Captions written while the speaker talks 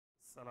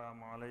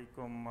আসসালামু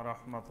আলাইকুম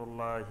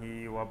রহমতুল্লাহি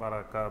ওয়া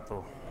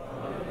বারাকাতুহু।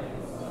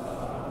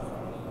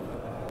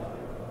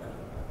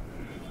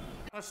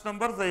 5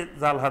 নম্বর যে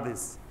জাল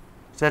হাদিস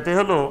সেটি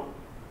হলো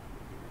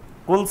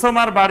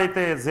কুলসুমার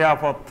বাড়িতে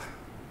জিয়াফত,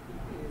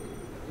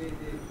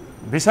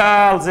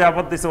 বিশাল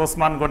জিয়াফত দিছে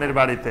ওসমান গনির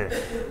বাড়িতে,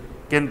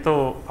 কিন্তু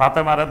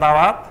ফাতেমারে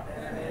দাওয়াত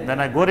দেয়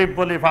নাই। গরিব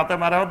বলি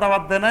ফাতেমারেও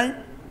দাওয়াত দেয় নাই,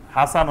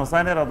 হাসান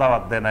হুসাইনেরও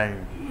দাওয়াত দেয় নাই।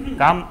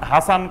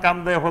 হাসান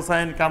কান্দে,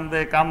 হুসাইন কান্দে,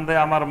 কান্দে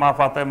আমার মা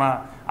ফাতেমা,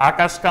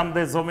 আকাশ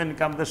কান্দে, জমিন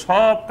কান্দে,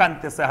 সব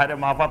কান্দতেছে, হারে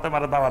মা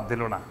ফাতেমারে দাওয়াত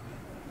দিল না।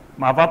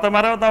 মা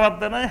ফাতেমারেও দাওয়াত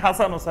দেয় নাই,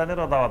 হাসান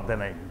হুসাইনেরও দাওয়াত দেয়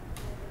নাই।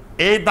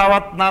 এই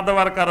দাওয়াত না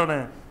দেওয়ার কারণে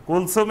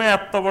কুলসুমে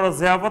এত বড়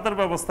জিয়াফতের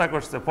ব্যবস্থা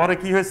করছে, পরে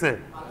কি হয়েছে?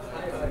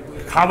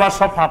 খাবার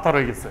সব পাথর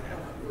হয়ে গেছে।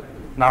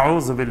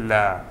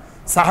 নাউজুবিল্লাহ।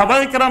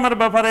 সাহাবায়ে কেরামের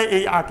ব্যাপারে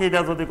এই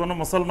আকীদা যদি কোনো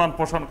মুসলমান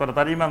পোষণ করে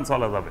তার ঈমান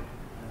চলে যাবে।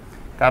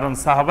 কারণ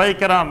সাহাবায়ে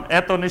কেরাম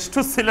এত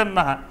নিষ্ঠুর ছিলেন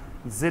না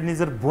যে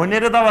নিজের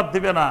বোনের দাওয়াত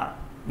দিবে না,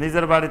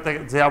 নিজের বাড়িতে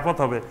জিয়াফত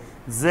হবে।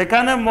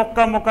 যেখানে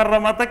মক্কা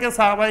মুকাররমা থেকে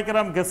সাহাবায়ে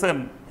কেরাম গেছেন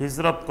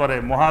হিজরত করে,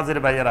 মুহাজির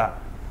ভাইয়েরা,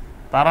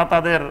 তারা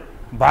তাদের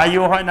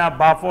ভাইও হয় না,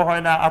 বাপও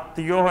হয় না,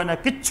 আত্মীয় হয় না,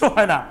 কিচ্ছু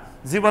হয় না,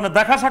 জীবনে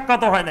দেখা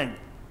সাক্ষাৎ হয় নাই,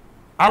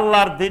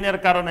 আল্লাহর দ্বীনের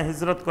কারণে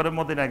হিজরত করে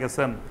মদিনা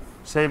গেছেন।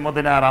 সেই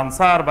মদিনার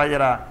আনসার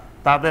ভাইয়েরা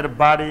তাদের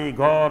বাড়ি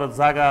ঘর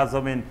জায়গা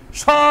জমিন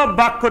সব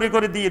ভাগ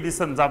করে দিয়ে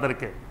দিচ্ছেন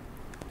যাদেরকে,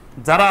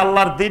 যারা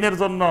আল্লাহর দ্বীনের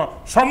জন্য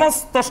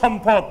সমস্ত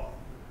সম্পদ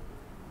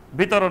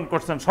বিতরণ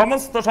করছেন,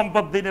 সমস্ত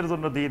সম্পদ দ্বীনের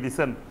জন্য দিয়ে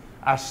দিচ্ছেন।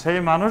 আর সেই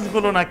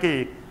মানুষগুলো নাকি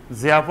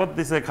জিয়াফত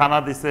দিছে, খানা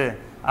দিছে,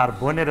 আর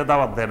বোনের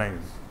দাওয়াত দেয় নাই,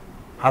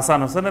 হাসান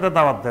হোসেনের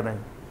দাওয়াত দেয় নাই,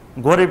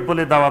 গরিব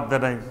বলে দাওয়াত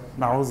দেয় নাই।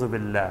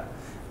 নাউজুবিল্লাহ।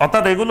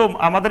 অর্থাৎ এগুলো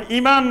আমাদের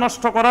ঈমান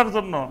নষ্ট করার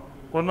জন্য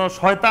কোন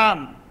শয়তান,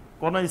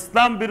 কোন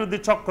ইসলাম বিরোধী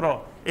চক্র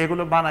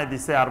এগুলো বানাই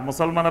দিছে। আর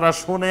মুসলমানেরা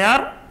শুনে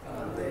আর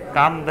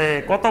কান্দে।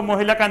 কত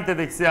মহিলা কান্দতে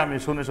দেখছি আমি,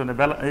 শুনে শুনে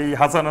এই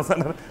হাসান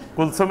হোসেনের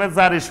কুলসুমের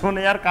জারি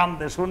শুনে আর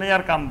কান্দে, শুনে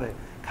আর কান্দে।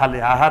 খালি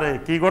আহারে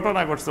কি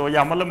ঘটনা ঘটছে, ওই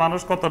আমলে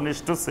মানুষ কত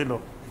নিষ্ঠুর ছিল।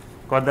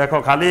 দেখো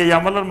খালি এই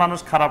আমলের মানুষ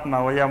খারাপ না,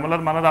 ওই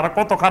আমলের মানুষ আর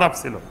কত খারাপ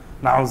ছিল।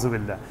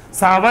 নাউজুবিল্লাহ।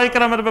 সাহাবায়ে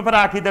কেরামের ব্যাপারে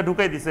আকীদা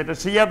ঢুকাই দিছে, এটা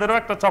শিয়াদেরও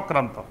একটা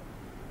চক্রান্ত।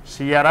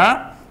 শিয়ারা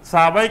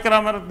সাহাবায়ে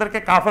কেরামদেরকে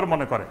কাফের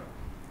মনে করে,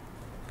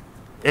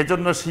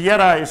 এজন্য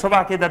শিয়ারা এসব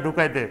আকীদা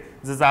ঢুকাই দেয়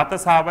যে যাতে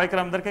সাহাবায়ে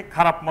কেরামদেরকে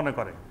খারাপ মনে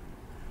করে।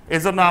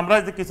 এজন্য আমরা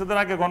যে কিছুদিন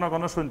আগে ঘন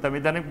ঘন শুনতাম,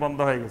 ইদানিং বন্ধ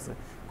হয়ে গেছে,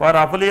 কয়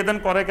রাফল ইয়েদেন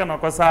করে কেন,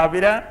 কয়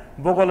সাহাবীরা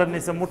বগলের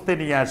নিচে মূর্তি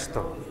নিয়ে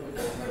আসতো।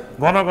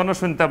 ঘন ঘন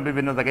শুনতাম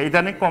বিভিন্ন জায়গায়,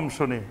 ইদানিং কম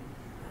শুনি।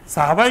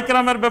 সাহাবায়ে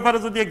কেরামের ব্যাপারে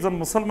যদি একজন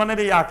মুসলমানের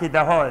এই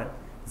আকীদা হয়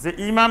যে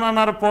ঈমান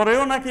আনার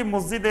পরেও নাকি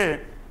মসজিদে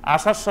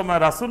আসার সময়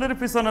রাসূলের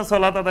পিছনে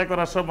সালাত আদায়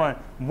করার সময়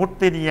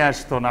মূর্তি নিয়ে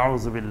আসতো,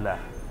 নাউজুবিল্লাহ,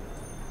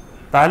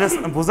 তাহলে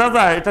বোঝা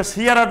যায় এটা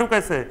শিয়ারা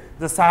ঢুকাইছে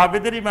যে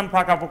সাহাবীদের ঈমান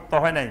পাকাপোক্ত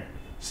হয় নাই।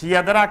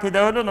 শিয়াদের আকীদা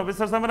হলো নবী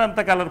সাল্লাল্লাহু আলাইহি ওয়াসাল্লামের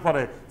ইন্তেকালের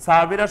পরে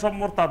সাহাবীরা সব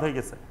মুরতাদ হয়ে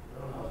গেছে,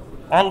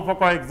 অল্প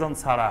কয়েকজন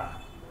ছাড়া।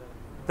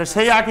 তো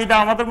সেই আকীদা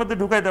আমাদের মধ্যে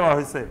ঢুকাই দেওয়া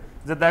হয়েছে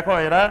যে দেখো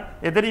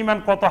এদের ঈমান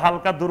কত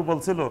হালকা দুর্বল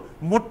ছিল,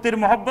 মূর্তির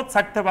মহব্বত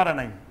ছাড়তে পারে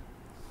নাই,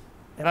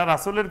 এরা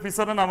রাসূলের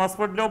পিছনে নামাজ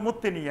পড়লেও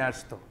মূর্তি নিয়ে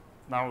আসতো।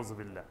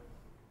 নাউজুবিল্লাহ।